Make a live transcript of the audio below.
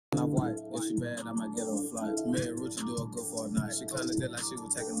white. If she bad, I might get her a flight. Me and Ruchi do it good for a night. She kinda did like she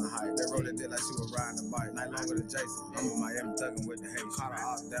was taking a hike. They wrote it did like she was riding a bike. Night longer than Jason. I'm in Miami thugging with the hate. Caught her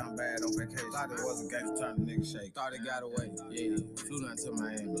off down bad on vacation. Thought it was a gangster, turned the nigga shake. Thought it got away. Yeah. Flew down to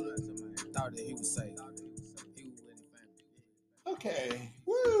Miami. Thought that he was safe. He was with his family. Okay.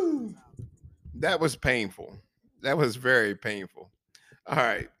 Woo. That was painful. That was very painful. All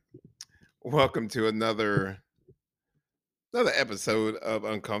right. Welcome to another episode of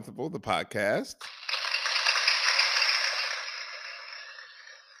Uncomfortable, the podcast.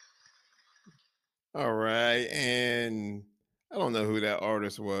 All right. And I don't know who that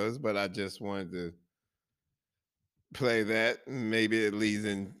artist was, but I just wanted to play that. Maybe it leads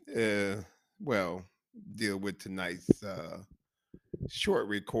in, deal with tonight's short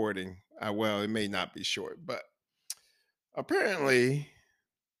recording. Well, it may not be short, but apparently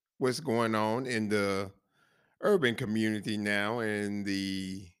what's going on in the urban community now in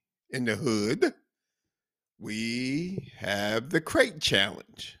the hood, we have the crate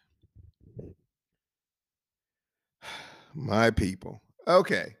challenge. My people.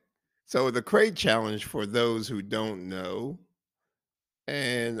 Okay. So the crate challenge, for those who don't know,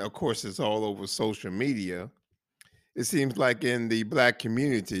 and of course it's all over social media, it seems like in the black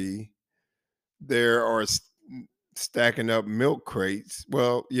community there are stacking up milk crates.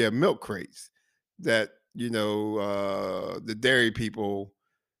 Well, yeah, milk crates that, the dairy people,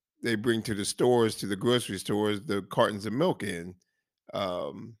 they bring to the stores, to the grocery stores, the cartons of milk in.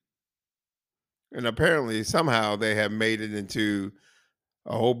 Um, and apparently, somehow, they have made it into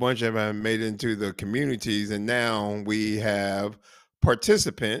a whole bunch of them have made it into the communities. And now we have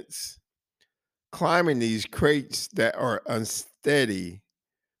participants climbing these crates that are unsteady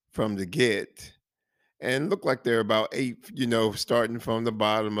from the get and look like they're about 8, starting from the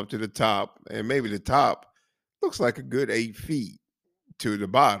bottom up to the top. And maybe the top looks like a good 8 feet to the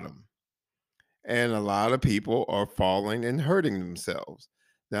bottom. And a lot of people are falling and hurting themselves.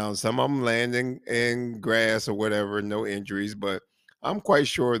 Now, some of them landing in grass or whatever, no injuries, but I'm quite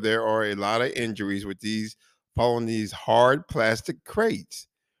sure there are a lot of injuries with these following these hard plastic crates,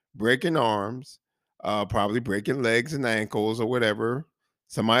 breaking arms, probably breaking legs and ankles or whatever.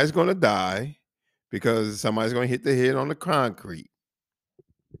 Somebody's going to die because somebody's going to hit the head on the concrete.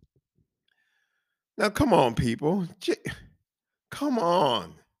 Now, come on, people. Come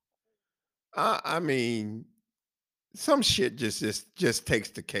on. I mean, some shit just takes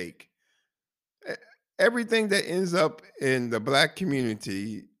the cake. E- Everything that ends up in the black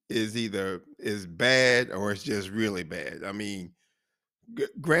community is bad or it's just really bad. I mean,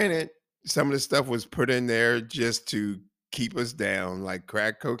 granted, some of the stuff was put in there just to keep us down, like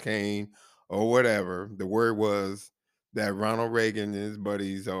crack cocaine or whatever. The word was that Ronald Reagan and his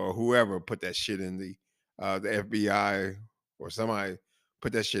buddies or whoever put that shit in the FBI or somebody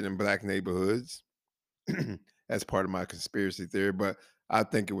put that shit in black neighborhoods. That's part of my conspiracy theory, but I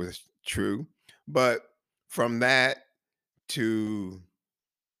think it was true. But from that to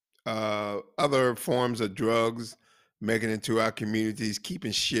other forms of drugs making it into our communities,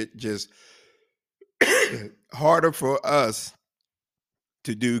 keeping shit just harder for us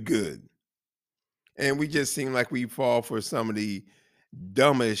to do good. And we just seem like we fall for some of the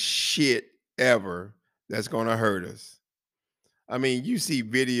dumbest shit ever that's going to hurt us. I mean, you see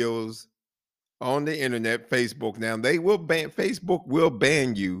videos on the internet, Facebook now, Facebook will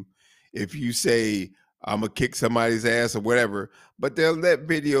ban you if you say, I'm going to kick somebody's ass or whatever, but they'll let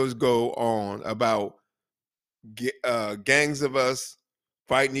videos go on about gangs of us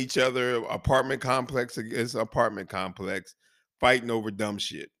fighting each other, apartment complex against apartment complex, fighting over dumb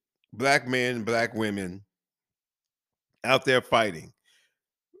shit. Black men, black women out there fighting,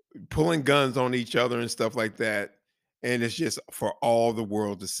 pulling guns on each other and stuff like that. And it's just for all the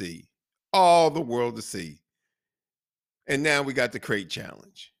world to see. All the world to see. And now we got the crate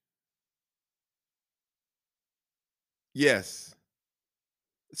challenge. Yes,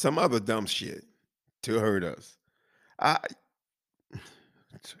 some other dumb shit to hurt us. I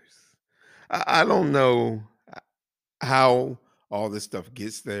I don't know how all this stuff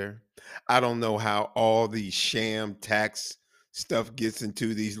gets there. I don't know how all these sham tax stuff gets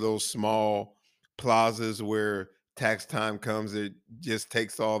into these little small plazas where tax time comes. It just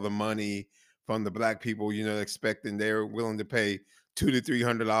takes all the money from the black people, expecting they're willing to pay $200 to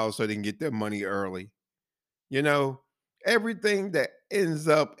 $300 so they can get their money early. You know, everything that ends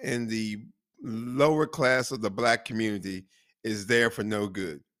up in the lower class of the black community is there for no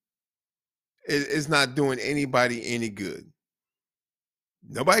good. It's not doing anybody any good.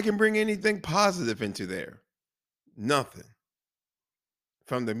 Nobody can bring anything positive into there. Nothing.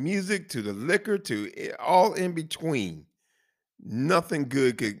 From the music to the liquor to all in between.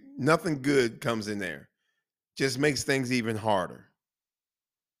 Nothing good comes in there. Just makes things even harder.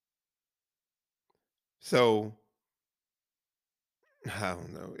 So I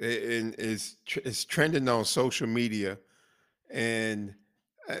don't know. And it's trending on social media. And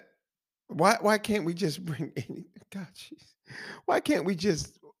uh, why can't we just bring any? God, jeez. Why can't we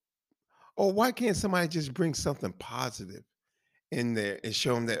just? Or why can't somebody just bring something positive in there and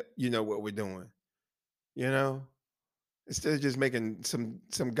show them that what we're doing? You know, instead of just making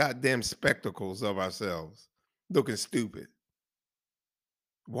some goddamn spectacles of ourselves, looking stupid.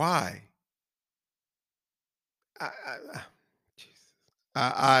 Why? I Jesus.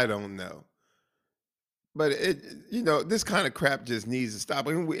 I don't know. But this kind of crap just needs to stop.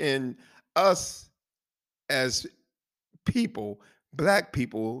 And us as people, black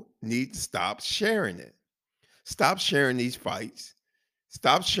people, need to stop sharing it. Stop sharing these fights.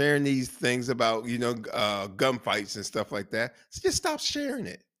 Stop sharing these things about gunfights and stuff like that. Just stop sharing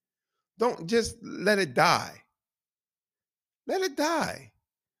it. Don't just let it die. Let it die.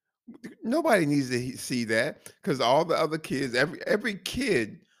 Nobody needs to see that because all the other kids, every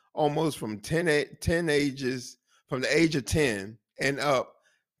kid, almost from 10 ages, from the age of 10 and up,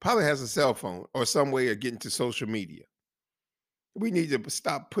 probably has a cell phone or some way of getting to social media. We need to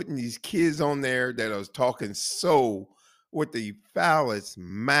stop putting these kids on there that are talking so with the foulest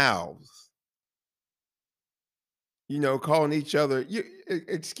mouths, calling each other.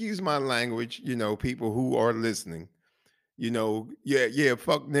 Excuse my language, people who are listening. Yeah, yeah,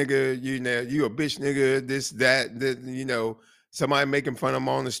 fuck nigga, you a bitch nigga, this, that, somebody making fun of them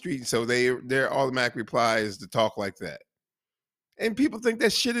on the street. So their automatic reply is to talk like that. And people think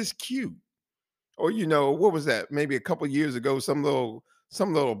that shit is cute. Or what was that? Maybe a couple years ago, some little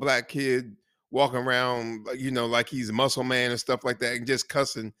black kid walking around, like he's a muscle man and stuff like that, and just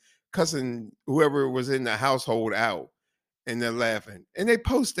cussing whoever was in the household out, and they're laughing. And they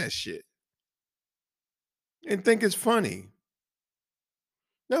post that shit and think it's funny.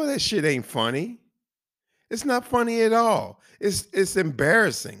 No, that shit ain't funny. It's not funny at all. It's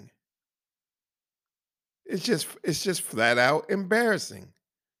embarrassing. It's just flat out embarrassing.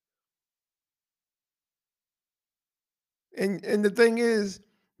 And the thing is,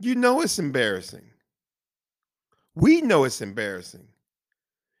 it's embarrassing. We know it's embarrassing.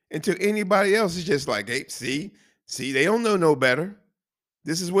 And to anybody else, it's just like, hey, see, they don't know no better.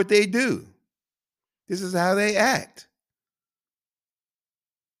 This is what they do. This is how they act.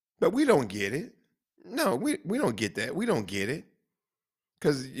 But we don't get it. No, we don't get that. We don't get it.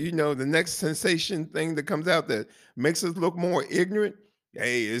 Because the next sensation thing that comes out that makes us look more ignorant,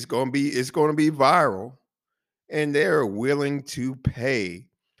 hey, it's gonna be viral. And they're willing to pay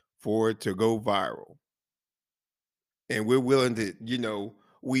for it to go viral. And we're willing to,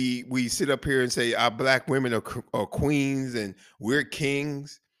 we sit up here and say our black women are queens and we're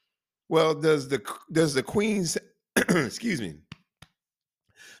kings. Well, does the queens excuse me,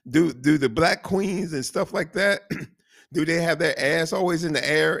 do the black queens and stuff like that, do they have their ass always in the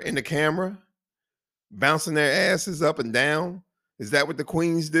air in the camera, bouncing their asses up and down? Is that what the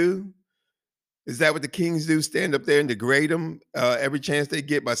queens do? Is that what the kings do? Stand up there and degrade them every chance they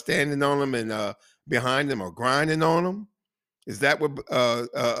get by standing on them and behind them or grinding on them? Is that what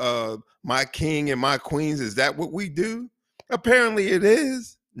my king and my queens? Is that what we do? Apparently, it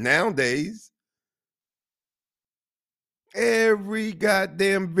is nowadays. Every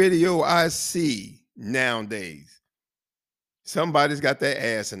goddamn video I see nowadays, somebody's got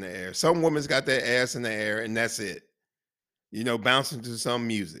their ass in the air. Some woman's got their ass in the air, and that's it. Bouncing to some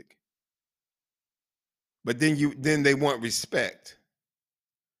music. But then they want respect.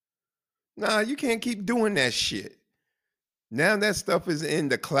 Nah, you can't keep doing that shit. Now that stuff is in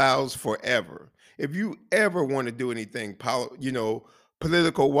the clouds forever. If you ever want to do anything,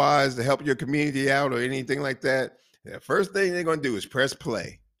 political wise to help your community out or anything like that, the first thing they're gonna do is press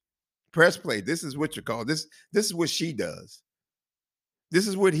play. Press play. This is what you call this. This is what she does. This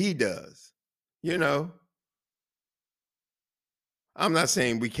is what he does. You know, I'm not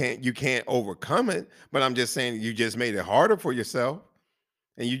saying you can't overcome it, but I'm just saying you just made it harder for yourself,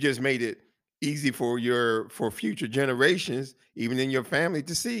 and you just made it easy for future generations, even in your family,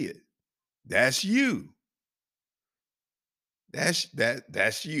 to see it. That's you.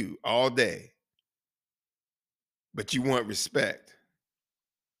 That's you all day. But you want respect.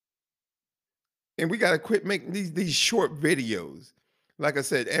 And we gotta quit making these short videos. Like I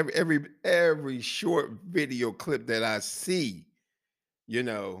said, every short video clip that I see,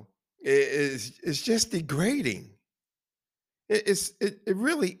 it's just degrading. It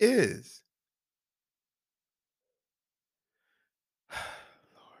really is.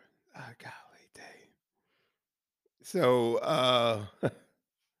 Lord, golly day. So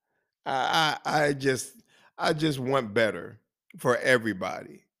I I just want better for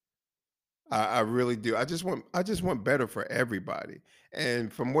everybody. I really do. I just want better for everybody.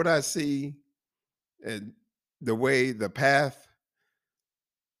 And from what I see and the way the path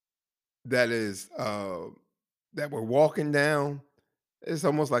that is that we're walking down, it's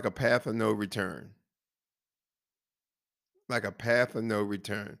almost like a path of no return. Like a path of no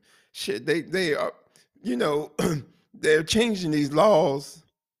return. Shit, they are, you know, they're changing these laws,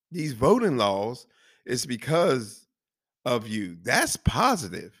 these voting laws. It's because of you. That's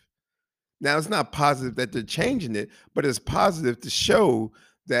positive. Now it's not positive that they're changing it, but it's positive to show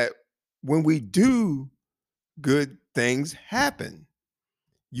that when we do, good things happen.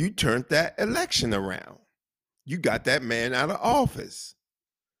 You turned that election around. You got that man out of office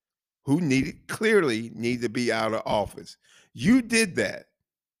who needed to be out of office. You did that,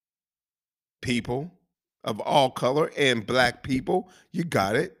 people of all color and black people. You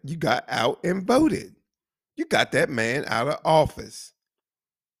got it. You got out and voted. You got that man out of office.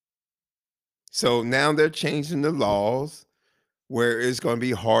 So now they're changing the laws where it's going to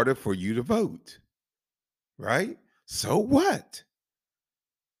be harder for you to vote, right? So what?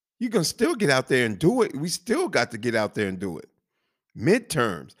 You can still get out there and do it. We still got to get out there and do it.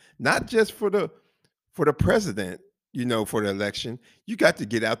 Midterms, not just for the president, for the election. You got to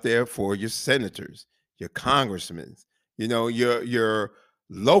get out there for your senators, your congressmen, your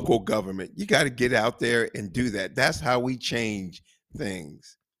local government. You got to get out there and do that. That's how we change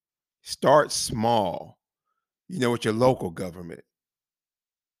things. Start small, with your local government.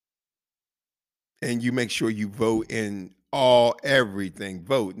 And you make sure you vote in everything.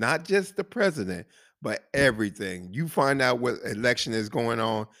 Vote, not just the president, but everything. You find out what election is going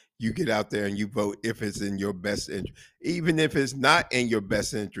on, you get out there and you vote if it's in your best interest. Even if it's not in your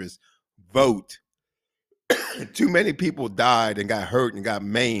best interest, vote. Too many people died and got hurt and got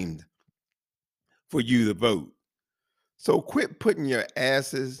maimed for you to vote. So quit putting your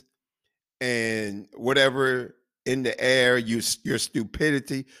asses and whatever in the air, your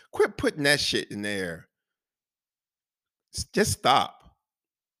stupidity. Quit putting that shit in the air. Just stop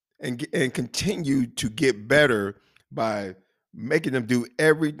and continue to get better by making them do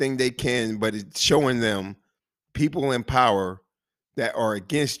everything they can, but it's showing them, people in power that are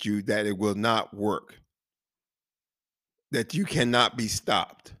against you, that it will not work, that you cannot be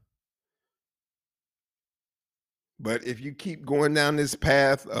stopped. But if you keep going down this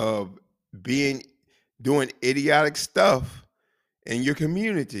path of doing idiotic stuff in your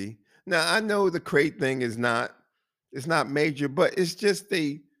community, now I know the crate thing is not, it's not major, but it's just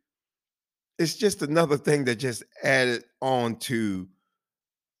another thing that just added on to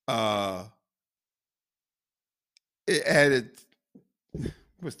uh it added,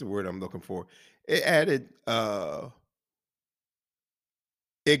 what's the word I'm looking for? It added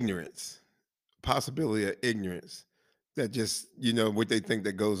ignorance, possibility of ignorance, that just, what they think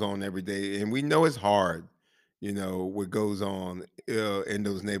that goes on every day. And we know it's hard, what goes on in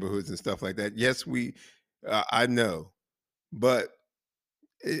those neighborhoods and stuff like that. Yes, I know, but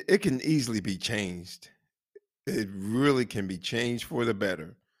it can easily be changed. It really can be changed for the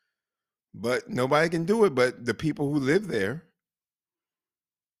better. But nobody can do it but the people who live there.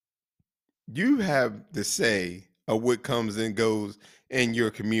 You have the say of what comes and goes in your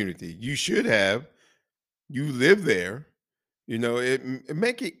community. You should have. You live there.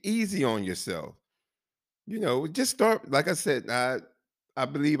 Make it easy on yourself. Just start. Like I said, I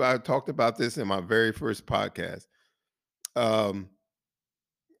believe I talked about this in my very first podcast. Um,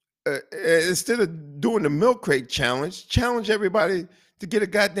 Instead of doing the milk crate challenge everybody to get a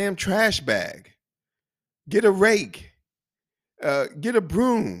goddamn trash bag, get a rake, get a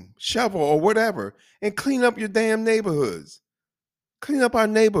broom, shovel, or whatever, and clean up your damn neighborhoods. Clean up our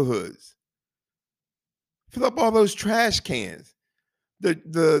neighborhoods. Fill up all those trash cans.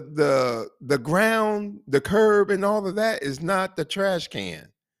 The ground, the curb, and all of that is not the trash can.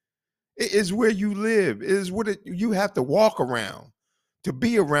 It is where you live. It is what you have to walk around, to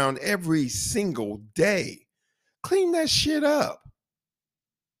be around every single day. Clean that shit up.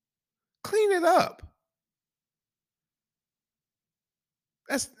 Clean it up.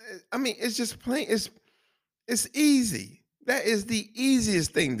 It's just plain, it's easy. That is the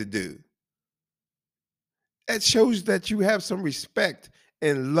easiest thing to do. That shows that you have some respect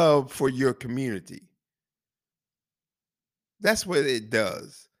and love for your community. That's what it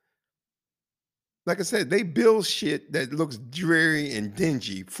does. Like I said, they build shit that looks dreary and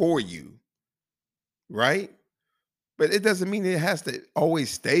dingy for you, right? But it doesn't mean it has to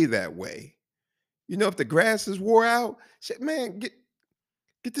always stay that way. If the grass is wore out, shit, man, get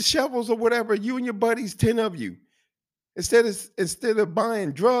the shovels or whatever. You and your buddies, 10 of you, Instead of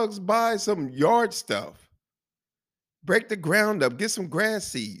buying drugs, buy some yard stuff. Break the ground up, get some grass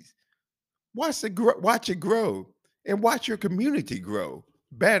seeds. Watch it grow, and watch your community grow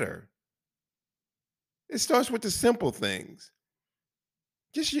better. It starts with the simple things.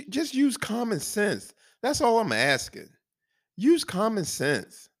 Just use common sense. That's all I'm asking. Use common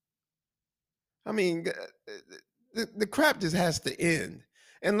sense. I mean, the crap just has to end.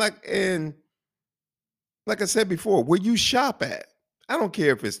 And like I said before, where you shop at, I don't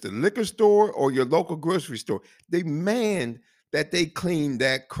care if it's the liquor store or your local grocery store, demand that they clean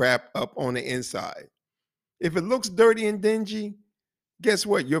that crap up on the inside. If it looks dirty and dingy, guess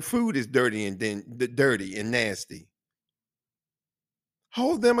what? Your food is dirty and nasty.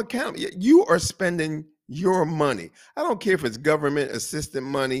 Hold them accountable. You are spending your money. I don't care if it's government assistant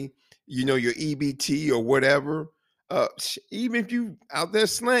money, your EBT or whatever. Even if you out there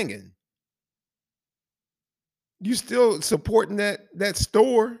slanging, you still supporting that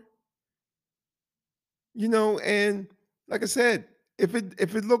store, and like I said, if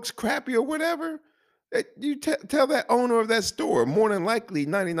it looks crappy or whatever, you tell that owner of that store. More than likely,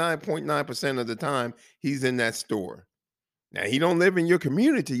 99.9% of the time, he's in that store. Now he don't live in your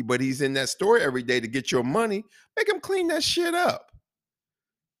community, but he's in that store every day to get your money. Make him clean that shit up.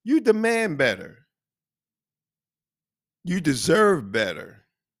 You demand better. You deserve better.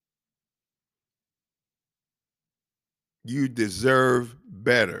 You deserve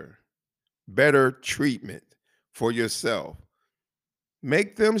better. Better treatment for yourself.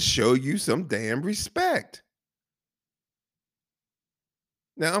 Make them show you some damn respect.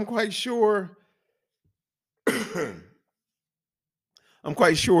 Now, I'm quite sure,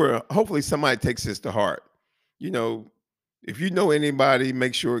 hopefully somebody takes this to heart. You know, if you know anybody,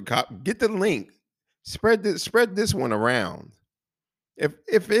 make sure get the link. Spread this one around.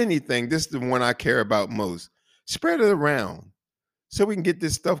 If anything, this is the one I care about most. Spread it around so we can get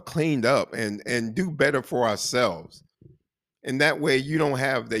this stuff cleaned up and do better for ourselves. And that way you don't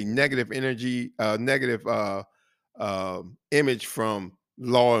have the negative energy, negative image from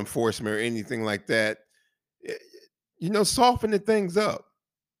law enforcement or anything like that. Eh, Soften the things up.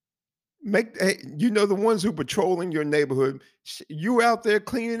 The ones who patrolling your neighborhood, you out there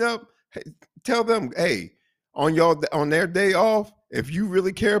cleaning up. Hey, tell them, hey, on their day off, if you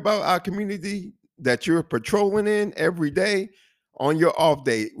really care about our community that you're patrolling in every day, on your off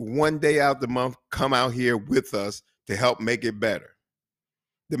day, one day out the month, come out here with us to help make it better.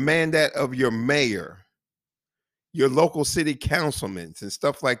 Demand that of your mayor, your local city councilmen, and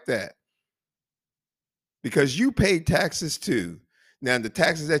stuff like that. Because you pay taxes too. Now, the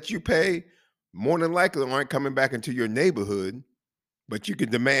taxes that you pay more than likely aren't coming back into your neighborhood, but you can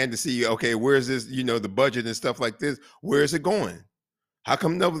demand to see, okay, where's this, the budget and stuff like this, where is it going? How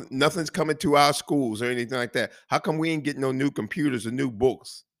come nothing's coming to our schools or anything like that? How come we ain't getting no new computers or new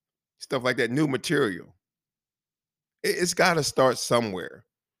books, stuff like that, new material? It's got to start somewhere,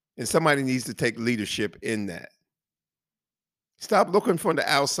 and somebody needs to take leadership in that. Stop looking from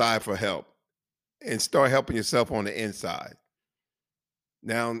the outside for help and start helping yourself on the inside.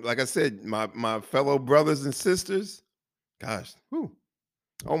 Now, like I said, my fellow brothers and sisters, gosh,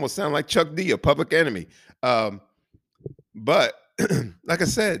 almost sound like Chuck D, a Public Enemy. But like I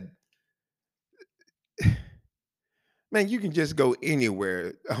said, man, you can just go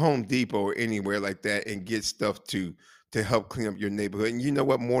anywhere, Home Depot or anywhere like that, and get stuff to help clean up your neighborhood. And you know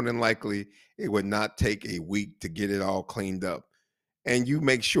what? More than likely, it would not take a week to get it all cleaned up. And you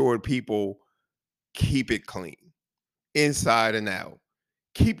make sure people keep it clean, inside and out.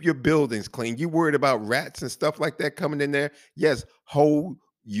 Keep your buildings clean. You worried about rats and stuff like that coming in there? Yes, hold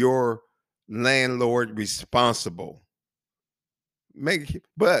your landlord responsible.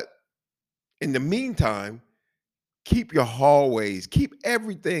 But in the meantime, keep your hallways, keep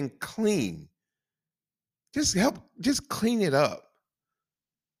everything clean. Just clean it up.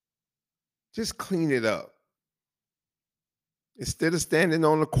 Just clean it up. Instead of standing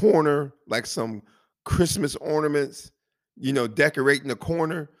on the corner like some Christmas ornaments, decorating the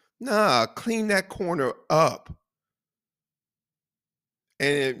corner. Nah, clean that corner up.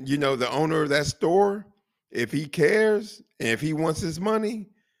 And the owner of that store, if he cares and if he wants his money,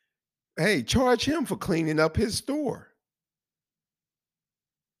 hey, charge him for cleaning up his store.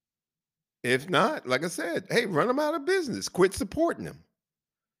 If not, like I said, hey, run them out of business. Quit supporting them.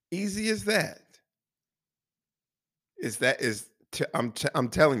 Easy as that. I'm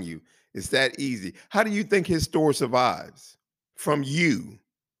telling you, it's that easy. How do you think his store survives? From you.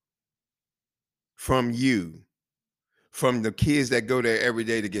 From you. From the kids that go there every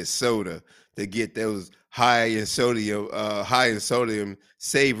day to get soda, to get those high in sodium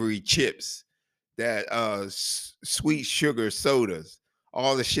savory chips that sweet sugar sodas,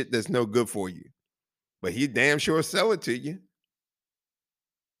 all the shit that's no good for you. But he damn sure sell it to you.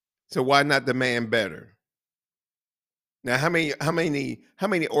 So why not demand better? Now, how many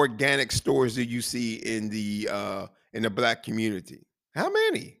organic stores do you see in the black community? How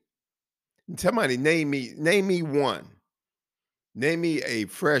many? Somebody name me one. Name me a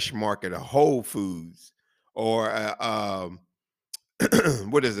fresh market, a Whole Foods, or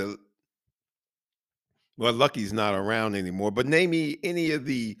what is it? Well, Lucky's not around anymore, but name me any of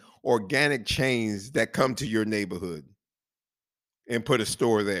the organic chains that come to your neighborhood and put a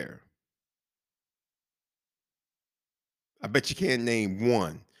store there. I bet you can't name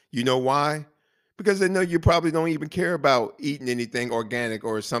one. You know why? Because they know you probably don't even care about eating anything organic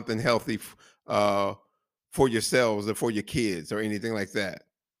or something healthy uh, for yourselves or for your kids or anything like that.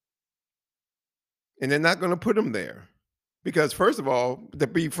 And they're not going to put them there because, first of all, to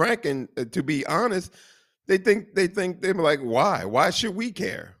be frank and to be honest, they're like, why? Why should we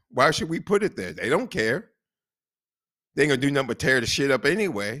care? Why should we put it there? They don't care. They ain't gonna do nothing but tear the shit up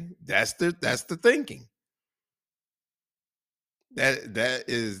anyway. That's the thinking. That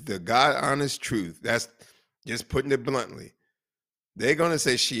is the God honest truth. That's just putting it bluntly. They're gonna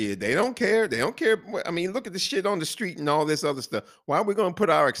say shit. They don't care. They don't care. I mean, look at the shit on the street and all this other stuff. Why are we gonna put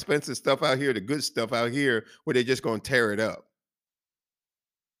our expensive stuff out here, the good stuff out here, where they're just gonna tear it up?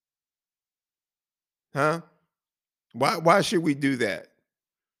 Huh? Why should we do that?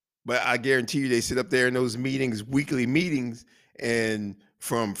 But I guarantee you, they sit up there in those meetings, weekly meetings, and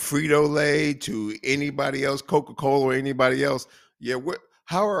from Frito Lay to anybody else, Coca Cola or anybody else, yeah.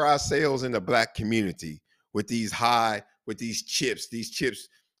 How are our sales in the black community with these chips? These chips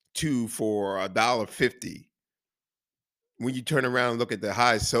two for $1.50. When you turn around and look at the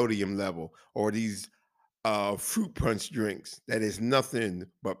high sodium level, or these fruit punch drinks, that is nothing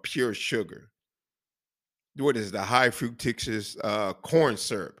but pure sugar. What is the high fructose corn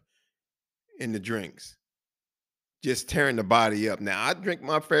syrup in the drinks? Just tearing the body up. Now, I drink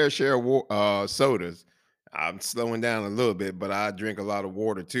my fair share of sodas. I'm slowing down a little bit, but I drink a lot of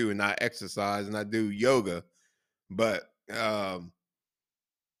water too, and I exercise and I do yoga. But um,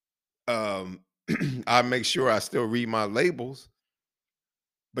 I make sure I still read my labels.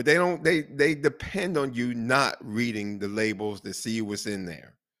 But they don't. They depend on you not reading the labels to see what's in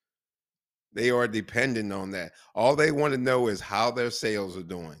there. They are dependent on that. All they want to know is how their sales are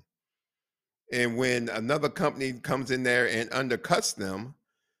doing. And when another company comes in there and undercuts them,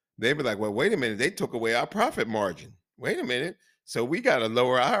 they be like, well, wait a minute, they took away our profit margin. Wait a minute. So we got to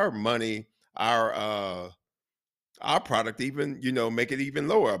lower our money, our product, even, make it even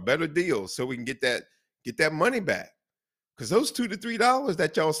lower, a better deal so we can get that money back. Because those $2 to $3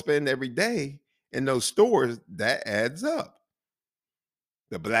 that y'all spend every day in those stores, that adds up.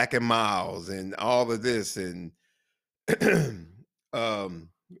 The Black and Miles and all of this and um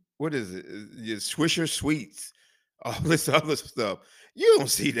what is it? Your Swisher Sweets, all this other stuff. You don't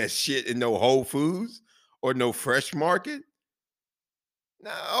see that shit in no Whole Foods or no Fresh Market.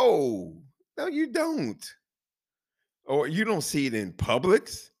 No, no, you don't. Or you don't see it in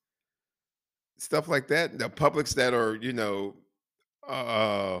Publix, stuff like that. The Publix that are,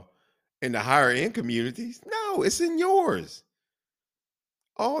 uh, in the higher end communities. No, it's in yours.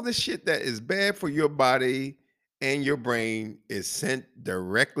 All the shit that is bad for your body and your brain is sent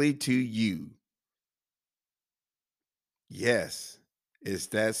directly to you. Yes, it's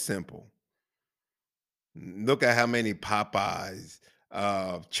that simple. Look at how many Popeyes,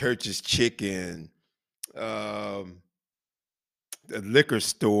 Church's Chicken, um, the liquor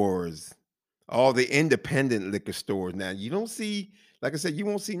stores, all the independent liquor stores. Now, you don't see, like I said, you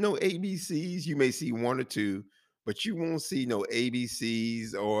won't see no ABCs. You may see one or two, but you won't see no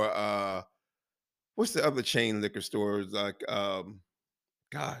ABCs or what's the other chain liquor stores? Like,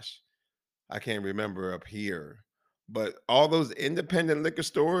 gosh, I can't remember up here. But all those independent liquor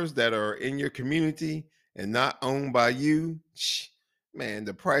stores that are in your community and not owned by you, man,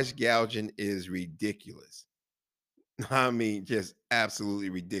 the price gouging is ridiculous. I mean, just absolutely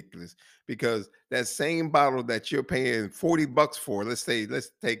ridiculous. Because that same bottle that you're paying $40 for, let's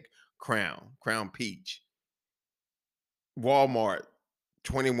take Crown Peach, Walmart,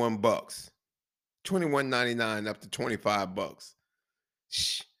 21 bucks, 21.99 up to 25 bucks.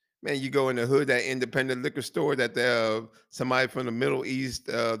 Shh. Man, you go in the hood, that independent liquor store that somebody from the Middle East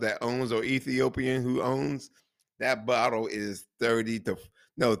that owns, or Ethiopian who owns, that bottle is $39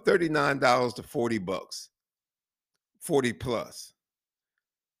 to 40 bucks, 40 plus.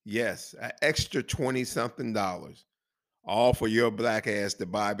 Yes, an extra 20 something dollars, all for your black ass to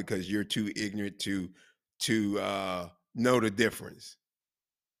buy because you're too ignorant to know the difference.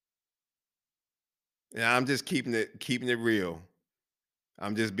 And I'm just keeping it real.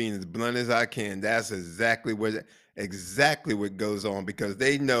 I'm just being as blunt as I can. That's exactly what goes on because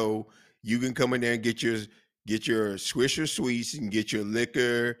they know you can come in there and get your Swisher Sweets and get your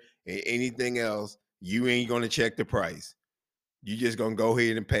liquor and anything else. You ain't gonna check the price. You just gonna go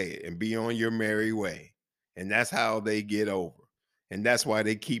ahead and pay it and be on your merry way. And that's how they get over. And that's why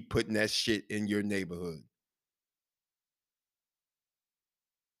they keep putting that shit in your neighborhood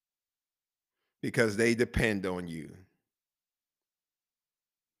because they depend on you.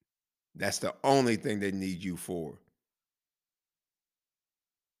 That's the only thing they need you for.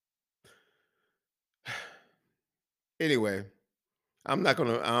 Anyway, I'm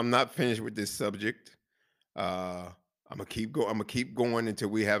not finished with this subject. Uh I'm gonna keep going until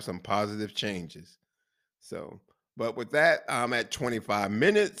we have some positive changes. So, but with that, I'm at 25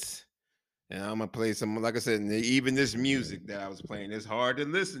 minutes and I'm gonna play some, like I said, even this music that I was playing is hard to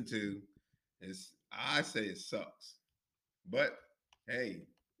listen to. I say it sucks. But hey,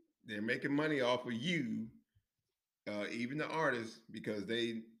 they're making money off of you, even the artists, because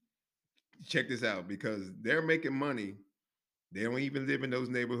they check this out, because they're making money. They don't even live in those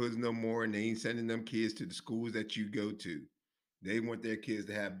neighborhoods no more, and they ain't sending them kids to the schools that you go to. They want their kids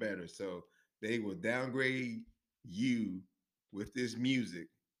to have better. So they will downgrade you with this music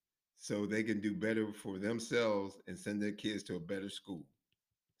so they can do better for themselves and send their kids to a better school.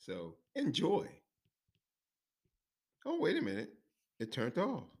 So enjoy. Oh, wait a minute. It turned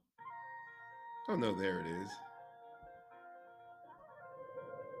off. Oh, no, there it is.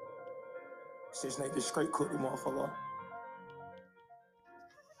 Six niggas straight cook the motherfucker.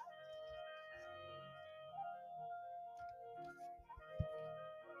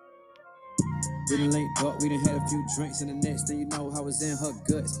 We done linked up, we done had a few drinks, and the next thing you know, I was in her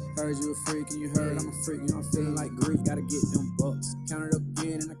guts. Heard you a freak, and you heard I'm a freak, you know I'm feeling like Greek, gotta get them bucks. Count it up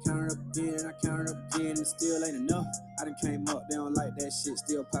again, and I count it up again, and I count it up again, and it still ain't enough. I done came up, they don't like that shit,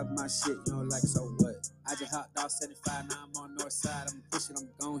 still popping my shit, you know, like so what? I just hopped off 75, now I'm on north side, I'm pushing, I'm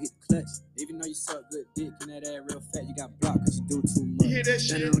gon' hit the clutch. Even though you suck good dick and that ass real fat, you got blocked cause you do too much. You hear that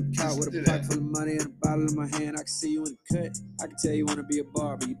shit? Standing on the couch with a pocket full of money and a bottle in my hand, I can see you in the cut. I can tell you wanna be a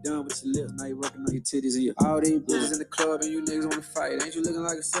barber, you done with your lips, now you working on your titties and your all these bitches in the club and you niggas wanna fight. Ain't you looking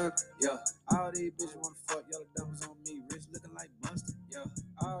like a sucker? Yeah. All these bitches wanna fuck, yellow diamonds on me, rich looking like Buster. Yeah.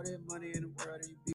 All that money in the world and you be